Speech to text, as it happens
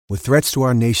With threats to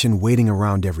our nation waiting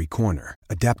around every corner,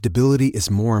 adaptability is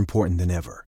more important than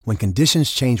ever. When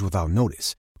conditions change without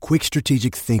notice, quick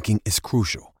strategic thinking is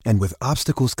crucial. And with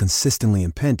obstacles consistently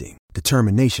impending,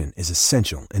 determination is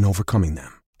essential in overcoming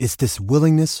them. It's this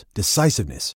willingness,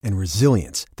 decisiveness, and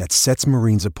resilience that sets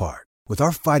Marines apart. With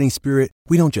our fighting spirit,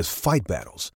 we don't just fight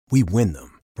battles, we win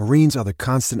them. Marines are the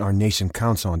constant our nation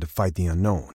counts on to fight the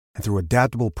unknown. And through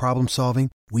adaptable problem solving,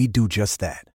 we do just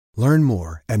that. Learn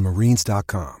more at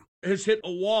marines.com. Has hit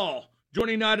a wall.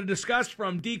 Joining now to discuss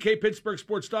from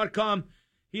DKPittsburghSports.com,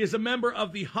 he is a member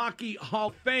of the Hockey Hall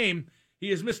of Fame.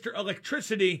 He is Mr.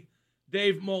 Electricity,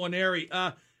 Dave Molinari.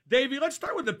 Davey, let's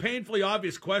start with the painfully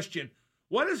obvious question.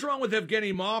 What is wrong with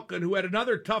Evgeny Malkin, who had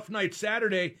another tough night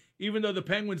Saturday, even though the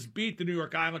Penguins beat the New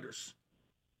York Islanders?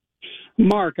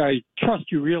 Mark, I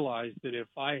trust you realize that if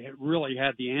I had really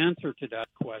had the answer to that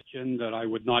question, that I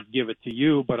would not give it to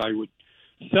you, but I would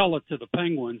sell it to the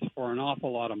Penguins for an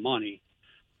awful lot of money,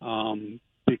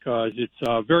 because it's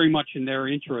very much in their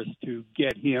interest to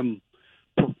get him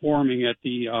performing at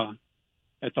the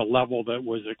level that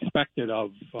was expected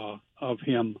of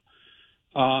him.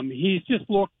 He's just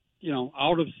looked,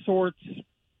 out of sorts,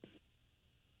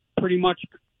 pretty much,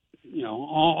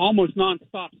 almost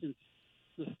nonstop since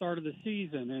the start of the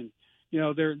season, and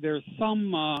there's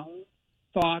some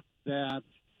thought that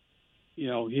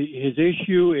his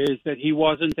issue is that he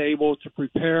wasn't able to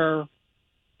prepare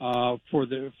for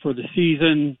the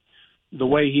season the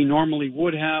way he normally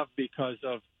would have because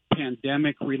of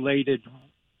pandemic-related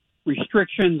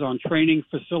restrictions on training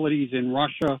facilities in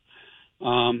Russia.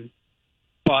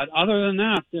 But other than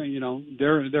that,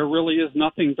 there really is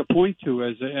nothing to point to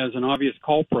as an obvious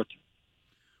culprit.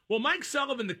 Well, Mike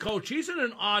Sullivan, the coach, he's in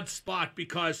an odd spot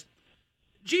because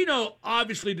Gino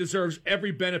obviously deserves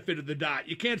every benefit of the doubt.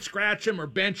 You can't scratch him or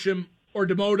bench him or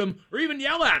demote him or even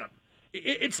yell at him.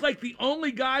 It's like the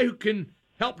only guy who can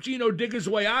help Gino dig his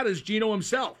way out is Gino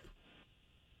himself.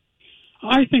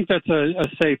 I think that's a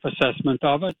safe assessment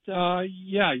of it.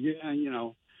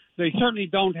 They certainly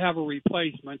don't have a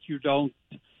replacement. You don't,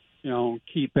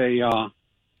 keep a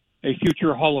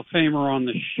future Hall of Famer on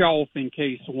the shelf in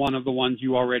case one of the ones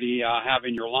you already have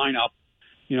in your lineup,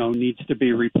 needs to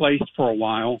be replaced for a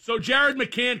while. So Jared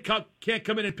McCann can't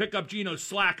come in and pick up Gino's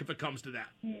slack if it comes to that.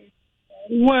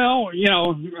 Well,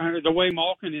 the way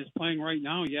Malkin is playing right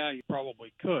now, yeah, he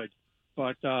probably could.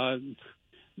 But I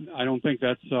don't think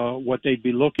that's what they'd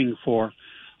be looking for.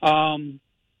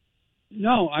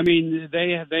 No, I mean,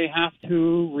 they have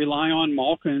to rely on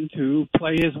Malkin to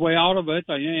play his way out of it.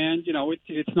 And,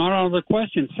 it's not out of the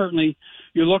question. Certainly,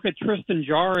 you look at Tristan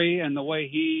Jarry and the way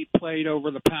he played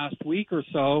over the past week or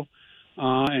so,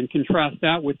 and contrast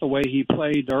that with the way he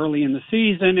played early in the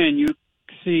season, and you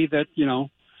see that,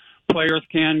 players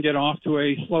can get off to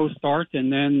a slow start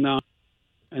and then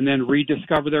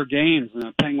rediscover their games. And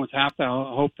the Penguins have to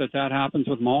hope that happens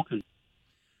with Malkin.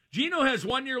 Gino has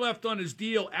 1 year left on his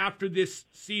deal after this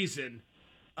season.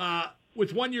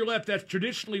 With 1 year left, that's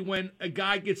traditionally when a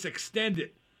guy gets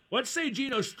extended. Let's say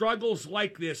Gino struggles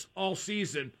like this all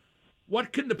season.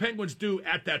 What can the Penguins do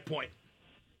at that point?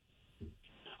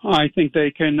 I think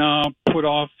they can put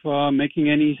off making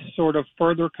any sort of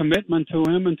further commitment to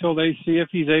him until they see if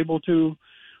he's able to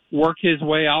work his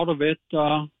way out of it,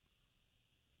 the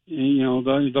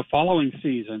following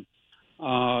season.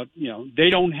 They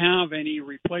don't have any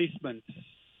replacements,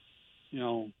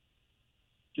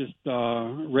 just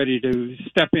ready to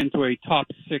step into a top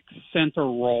six center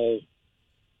role,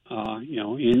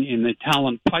 in the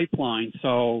talent pipeline.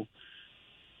 So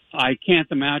I can't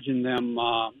imagine them,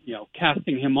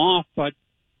 casting him off. But,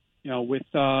 with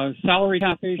salary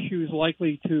cap issues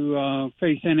likely to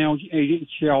face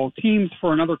NHL teams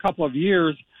for another couple of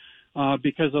years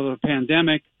because of the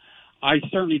pandemic, I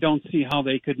certainly don't see how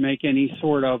they could make any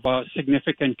sort of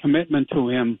significant commitment to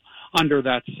him under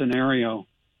that scenario.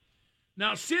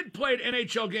 Now, Sid played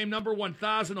NHL game number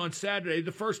 1,000 on Saturday,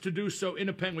 the first to do so in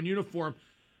a Penguin uniform.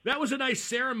 That was a nice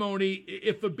ceremony,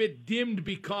 if a bit dimmed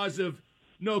because of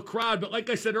no crowd. But like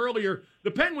I said earlier,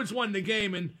 the Penguins won the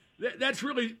game, and that's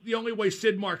really the only way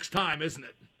Sid marks time, isn't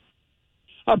it?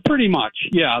 Pretty much,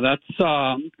 yeah. That's,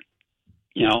 I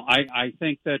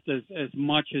think that as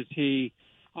much as he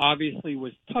obviously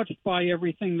was touched by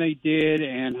everything they did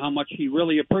and how much he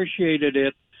really appreciated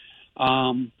it,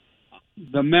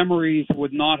 the memories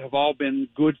would not have all been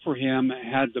good for him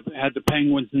had the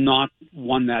Penguins not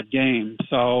won that game.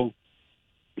 So,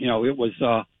 it was,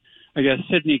 I guess,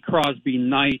 Sidney Crosby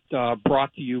night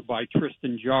brought to you by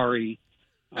Tristan Jarry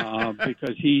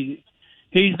because he's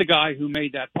the guy who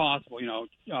made that possible.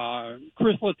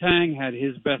 Chris Letang had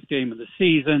his best game of the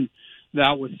season.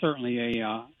 that was certainly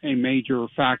a major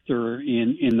factor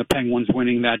in the Penguins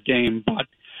winning that game. But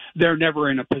they're never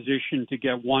in a position to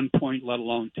get 1 point, let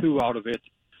alone 2 out of it,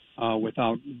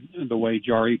 without the way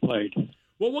Jarry played.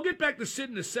 Well, we'll get back to Sid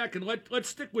in a second. Let's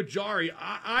stick with Jarry.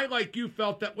 I, like you,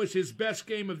 felt that was his best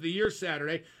game of the year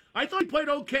Saturday. I thought he played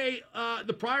okay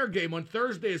the prior game on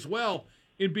Thursday as well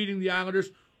in beating the Islanders.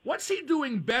 What's he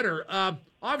doing better?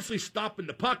 Obviously stopping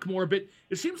the puck more, but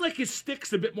it seems like his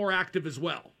stick's a bit more active as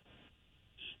well.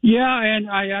 Yeah, and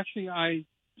I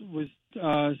was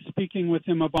speaking with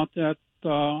him about that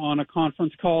on a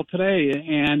conference call today,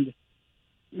 and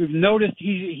we've noticed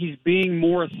he's being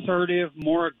more assertive,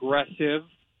 more aggressive,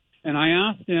 and I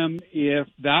asked him if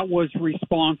that was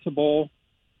responsible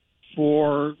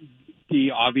for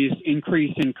the obvious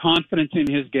increase in confidence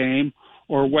in his game,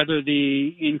 or whether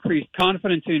the increased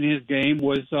confidence in his game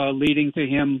was leading to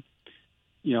him,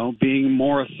 being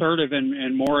more assertive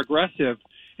and more aggressive.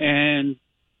 And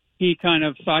he kind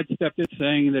of sidestepped it,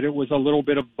 saying that it was a little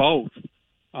bit of both,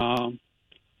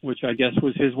 which I guess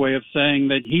was his way of saying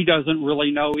that he doesn't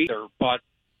really know either. But,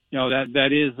 that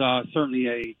is certainly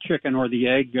a chicken or the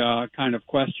egg kind of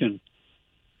question.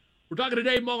 We're talking to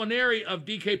Dave Molinari of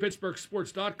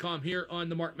DKPittsburghSports.com here on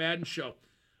the Mark Madden Show.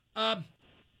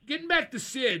 Getting back to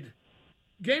Sid,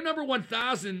 game number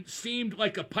 1,000 seemed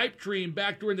like a pipe dream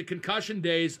back during the concussion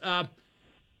days.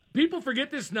 People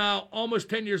forget this now, almost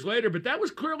 10 years later, but that was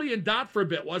clearly in doubt for a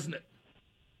bit, wasn't it?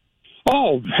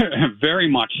 Oh, very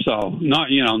much so. Not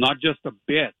just a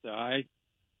bit.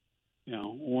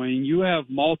 When you have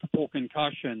multiple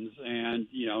concussions and,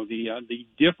 the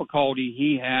difficulty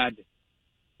he had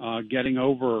getting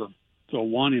over to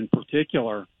one in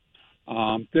particular,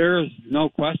 there's no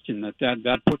question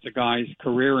that puts a guy's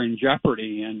career in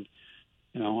jeopardy. And,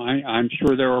 I'm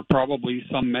sure there are probably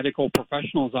some medical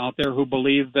professionals out there who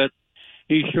believe that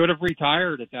he should have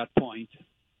retired at that point.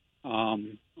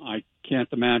 I can't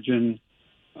imagine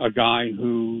a guy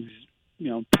whose,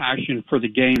 passion for the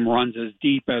game runs as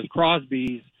deep as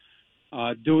Crosby's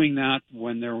doing that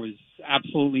when there was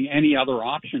absolutely any other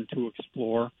option to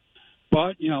explore.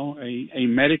 But, a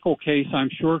medical case, I'm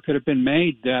sure, could have been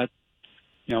made that,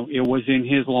 it was in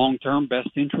his long-term best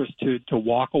interest to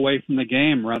walk away from the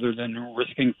game rather than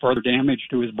risking further damage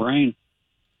to his brain.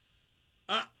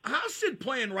 How's Sid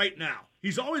playing right now?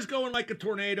 He's always going like a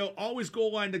tornado, always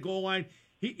goal line to goal line.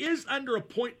 He is under a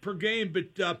point per game,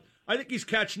 but I think he's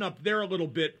catching up there a little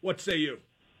bit. What say you?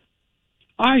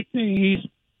 I think he's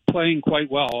playing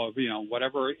quite well.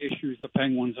 Whatever issues the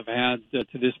Penguins have had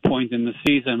to this point in the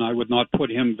season, I would not put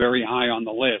him very high on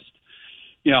the list.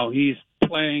 He's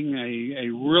playing a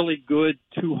really good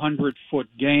 200-foot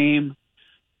game.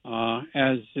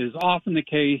 As is often the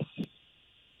case,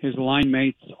 his line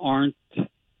mates aren't,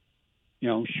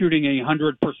 shooting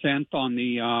 100% on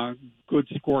the good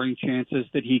scoring chances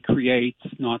that he creates,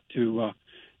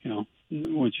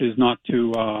 which is not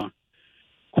to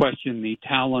question the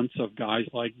talents of guys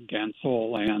like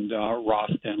Gensel and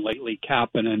Rust and lately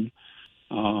Kapanen.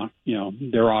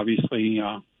 They're obviously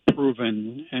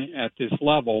proven at this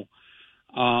level.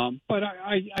 But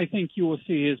I think you will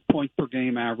see his point per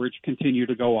game average continue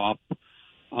to go up.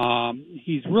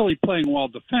 He's really playing well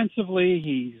defensively.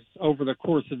 He's, over the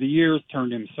course of the years,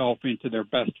 turned himself into their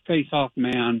best face-off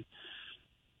man.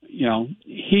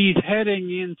 He's heading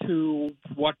into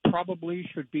what probably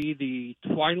should be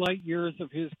the twilight years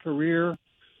of his career,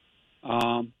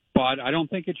 but I don't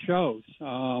think it shows.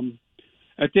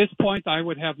 At this point, I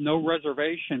would have no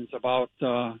reservations about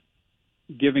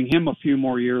giving him a few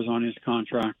more years on his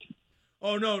contract.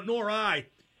 Oh, no, nor I.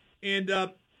 And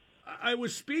I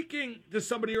was speaking to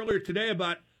somebody earlier today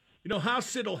about, how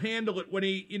Sid will handle it when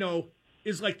he,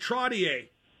 is like Trottier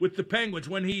with the Penguins,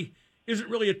 when he isn't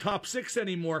really a top six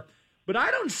anymore. But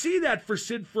I don't see that for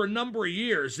Sid for a number of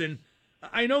years. And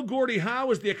I know Gordie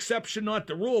Howe is the exception, not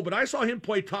the rule, but I saw him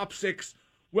play top six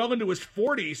well into his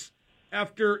 40s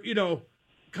after,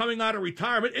 coming out of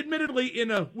retirement, admittedly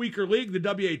in a weaker league, the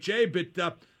WHA,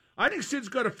 but I think Sid's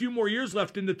got a few more years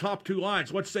left in the top two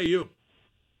lines. What say you?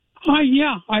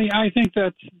 I think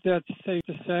that's safe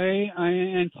to say.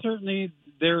 And certainly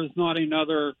there's not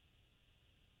another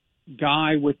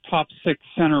guy with top six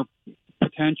center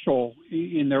potential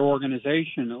in their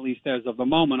organization, at least as of the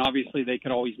moment. Obviously, they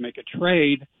could always make a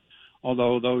trade,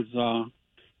 although those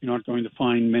you're not going to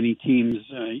find many teams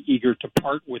eager to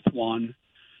part with one.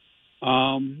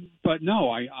 But no,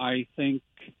 I think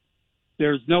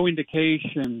there's no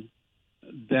indication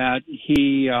that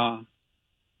he,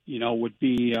 would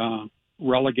be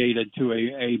relegated to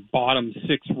a bottom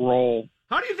six role.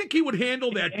 How do you think he would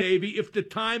handle that, Davey, if the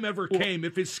time ever came,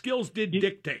 if his skills did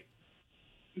dictate?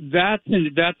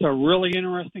 That's a really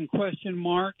interesting question,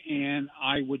 Mark. And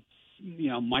I would,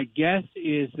 my guess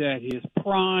is that his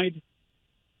pride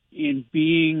in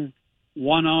being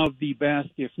one of the best,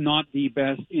 if not the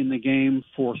best, in the game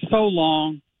for so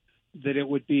long that it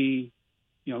would be,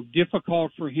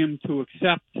 difficult for him to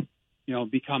accept,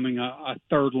 becoming a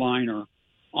third liner.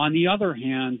 On the other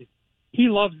hand, he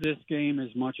loves this game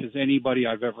as much as anybody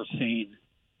I've ever seen.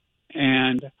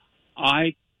 And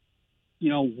I,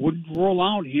 wouldn't rule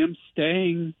out him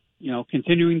staying,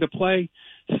 continuing to play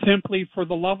simply for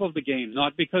the love of the game,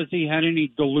 not because he had any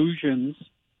delusions,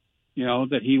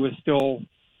 that he was still,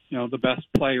 the best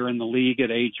player in the league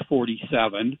at age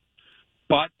 47,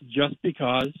 but just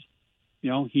because,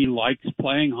 he likes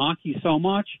playing hockey so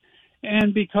much,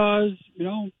 and because,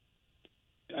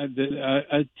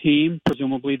 a team,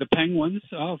 presumably the Penguins,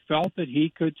 felt that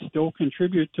he could still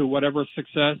contribute to whatever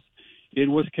success it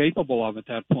was capable of at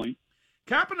that point.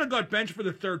 Kapanen got benched for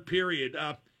the third period.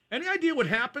 Any idea what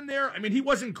happened there? I mean, he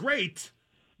wasn't great,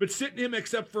 but sitting him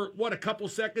except for, a couple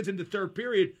seconds in the third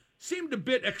period seemed a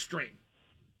bit extreme.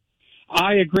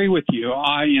 I agree with you.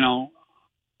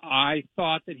 I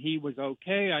thought that he was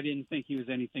okay. I didn't think he was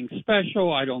anything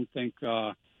special. I don't think,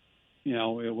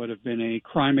 it would have been a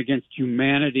crime against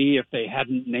humanity if they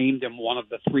hadn't named him one of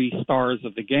the 3 stars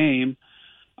of the game.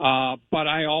 But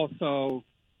I also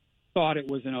thought it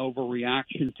was an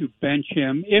overreaction to bench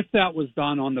him if that was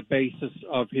done on the basis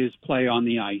of his play on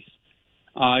the ice.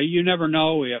 You never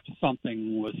know if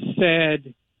something was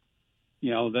said,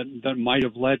 that might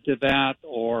have led to that,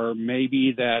 or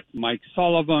maybe that Mike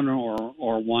Sullivan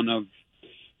or one of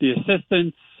the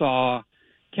assistants saw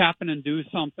Kapanen do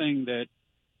something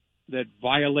that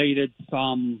violated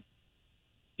some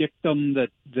dictum that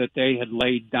they had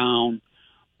laid down.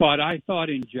 But I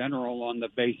thought in general, on the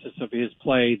basis of his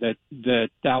play, that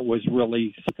was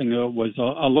really something that was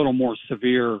a little more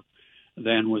severe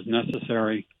than was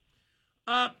necessary.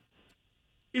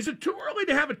 Is it too early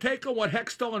to have a take on what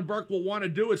Hextall and Burke will want to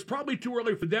do? It's probably too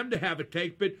early for them to have a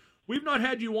take, but we've not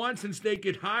had you on since they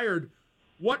get hired.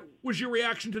 What was your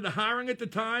reaction to the hiring at the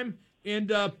time,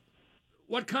 and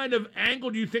what kind of angle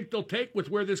do you think they'll take with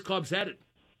where this club's headed?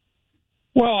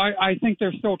 Well, I think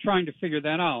they're still trying to figure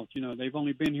that out. They've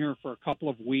only been here for a couple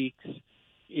of weeks.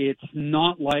 It's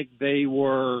not like they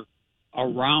were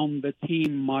around the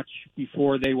team much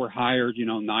before they were hired.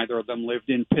 Neither of them lived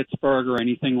in Pittsburgh or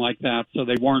anything like that, so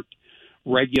they weren't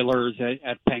regulars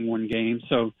at Penguin games.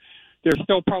 So they're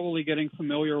still probably getting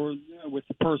familiar with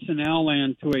the personnel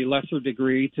and to a lesser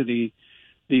degree to the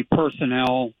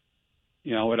personnel,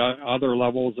 at other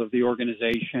levels of the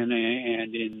organization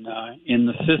and in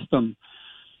the system.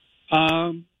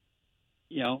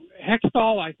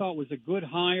 Hextall I thought was a good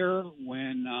hire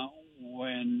when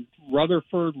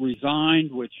Rutherford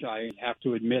resigned, which I have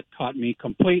to admit caught me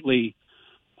completely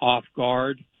off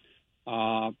guard.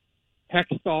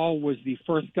 Hextall was the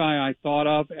first guy I thought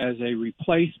of as a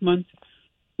replacement,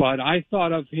 but I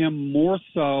thought of him more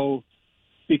so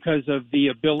because of the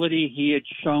ability he had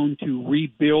shown to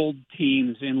rebuild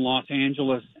teams in Los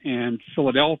Angeles and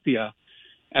Philadelphia,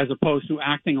 as opposed to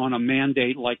acting on a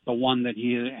mandate like the one that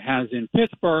he has in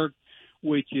Pittsburgh,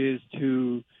 which is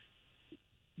to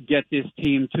get this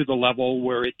team to the level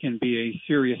where it can be a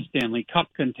serious Stanley Cup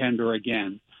contender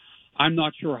again. I'm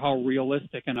not sure how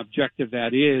realistic and objective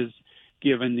that is,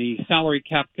 given the salary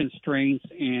cap constraints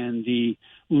and the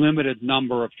limited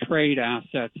number of trade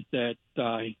assets that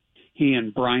he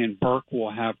and Brian Burke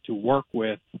will have to work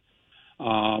with.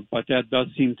 But that does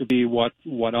seem to be what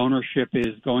ownership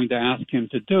is going to ask him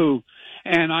to do.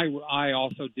 And I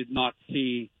also did not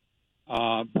see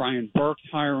Brian Burke's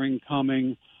hiring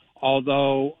coming,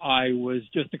 although I was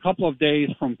just a couple of days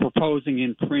from proposing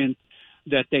in print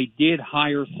that they did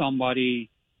hire somebody,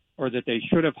 or that they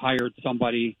should have hired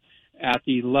somebody at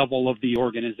the level of the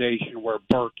organization where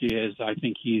Burke is. I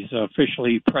think he's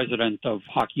officially president of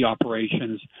hockey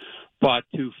operations, but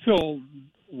to fill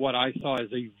what I saw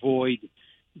as a void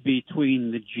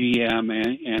between the GM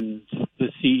and the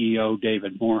CEO,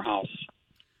 David Morehouse.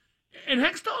 And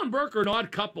Hextall and Burke are an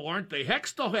odd couple, aren't they?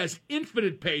 Hextall has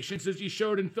infinite patience, as he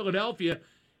showed in Philadelphia,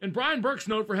 and Brian Burke's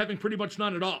known for having pretty much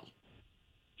none at all.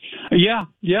 Yeah,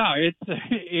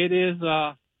 it is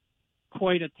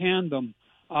quite a tandem.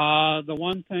 The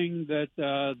one thing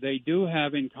that they do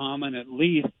have in common, at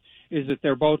least, is that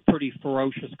they're both pretty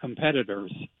ferocious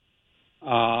competitors.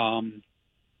 And,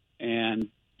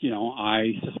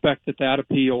 I suspect that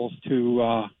appeals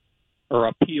to or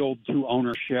appealed to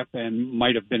ownership and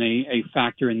might have been a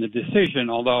factor in the decision,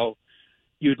 although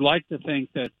you'd like to think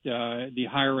that the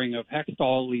hiring of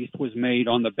Hextall at least was made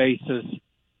on the basis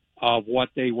of what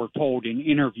they were told in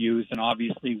interviews, and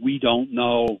obviously we don't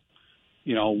know,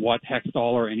 what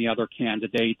Hextall or any other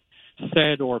candidate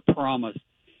said or promised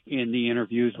in the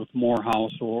interviews with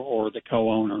Morehouse or the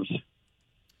co-owners.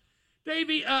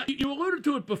 Davey, you alluded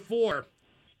to it before,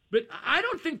 but I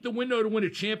don't think the window to win a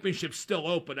championship is still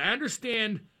open. I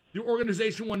understand the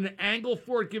organization wanted an angle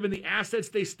for it given the assets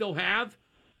they still have.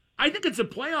 I think it's a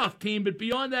playoff team, but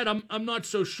beyond that, I'm not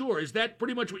so sure. Is that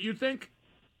pretty much what you think?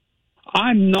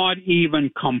 I'm not even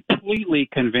completely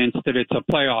convinced that it's a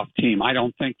playoff team. I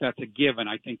don't think that's a given.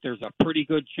 I think there's a pretty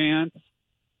good chance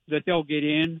that they'll get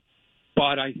in,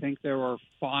 but I think there are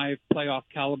 5 playoff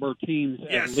caliber teams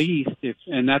at least,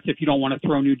 and that's if you don't want to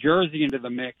throw New Jersey into the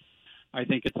mix. I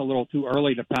think it's a little too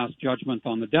early to pass judgment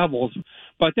on the Devils,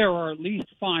 but there are at least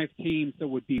 5 teams that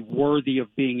would be worthy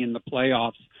of being in the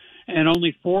playoffs, and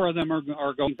only 4 of them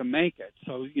are going to make it.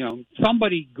 So,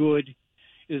 somebody good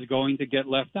is going to get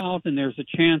left out, and there's a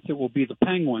chance it will be the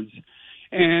Penguins.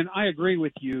 And I agree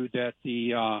with you that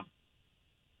the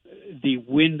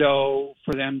window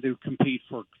for them to compete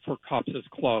for cups is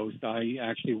closed. I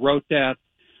actually wrote that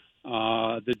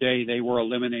the day they were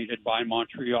eliminated by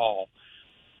Montreal.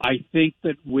 I think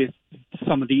that with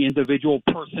some of the individual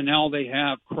personnel they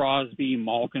have, Crosby,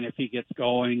 Malkin if he gets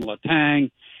going,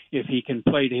 Letang if he can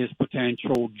play to his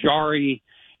potential, Jari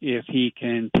if he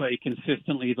can play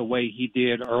consistently the way he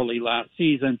did early last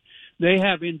season, they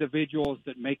have individuals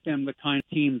that make them the kind of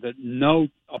team that no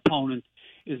opponent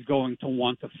is going to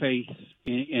want to face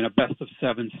in a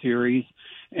best-of-7 series,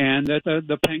 and that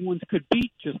the Penguins could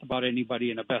beat just about anybody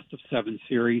in a best-of-7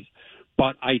 series,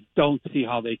 but I don't see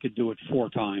how they could do it 4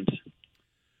 times.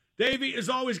 Davey, is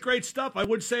always great stuff. I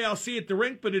would say I'll see you at the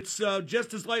rink, but it's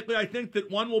just as likely, I think, that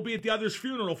one will be at the other's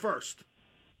funeral first.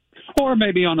 Or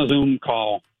maybe on a Zoom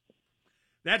call.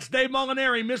 That's Dave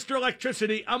Molinari, Mr.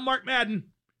 Electricity. I'm Mark Madden.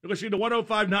 You're listening to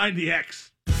 105.9 The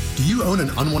X. Do you own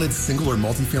an unwanted single or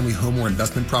multifamily home or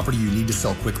investment property you need to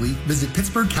sell quickly? Visit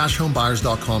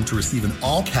PittsburghCashHomeBuyers.com to receive an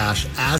all-cash,